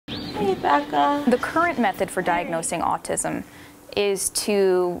Hey, Becca. The current method for diagnosing autism is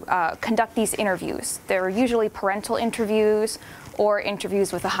to conduct these interviews. They're usually parental interviews or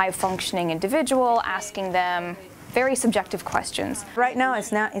interviews with a high-functioning individual, asking them very subjective questions. Right now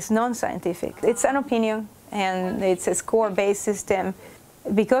it's non-scientific. It's an opinion and it's a score-based system.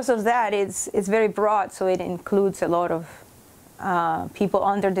 Because of that, it's very broad, so it includes a lot of people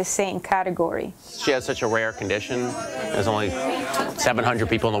under the same category. She has such a rare condition. There's only 700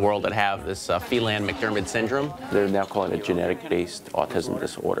 people in the world that have this Phelan-McDermid syndrome. They're now calling it genetic-based autism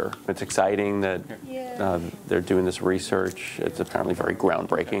disorder. It's exciting that they're doing this research. It's apparently very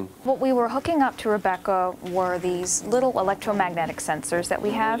groundbreaking. What we were hooking up to Rebecca were these little electromagnetic sensors that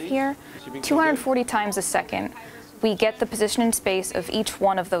we have here. 240 times a second, we get the position in space of each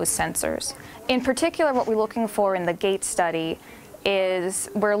one of those sensors. In particular, what we're looking for in the gait study is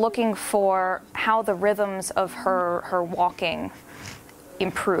we're looking for how the rhythms of her walking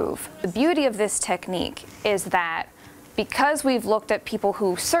improve. The beauty of this technique is that because we've looked at people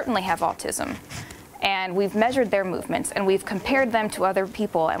who certainly have autism, and we've measured their movements, and we've compared them to other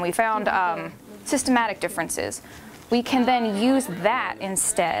people, and we found systematic differences, we can then use that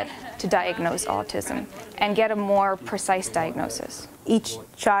instead to diagnose autism and get a more precise diagnosis. Each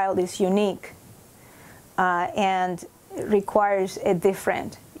child is unique and requires a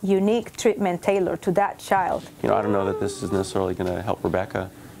different, unique treatment tailored to that child. You know, I don't know that this is necessarily going to help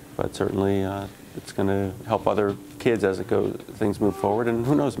Rebecca, but certainly it's going to help other kids as things move forward. And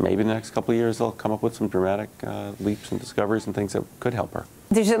who knows, maybe in the next couple of years they'll come up with some dramatic leaps and discoveries and things that could help her.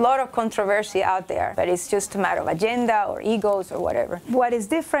 There's a lot of controversy out there, but it's just a matter of agenda or egos or whatever. What is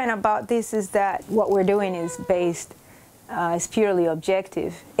different about this is that what we're doing is is purely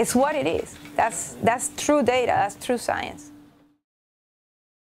objective. It's what it is. That's true data, that's true science.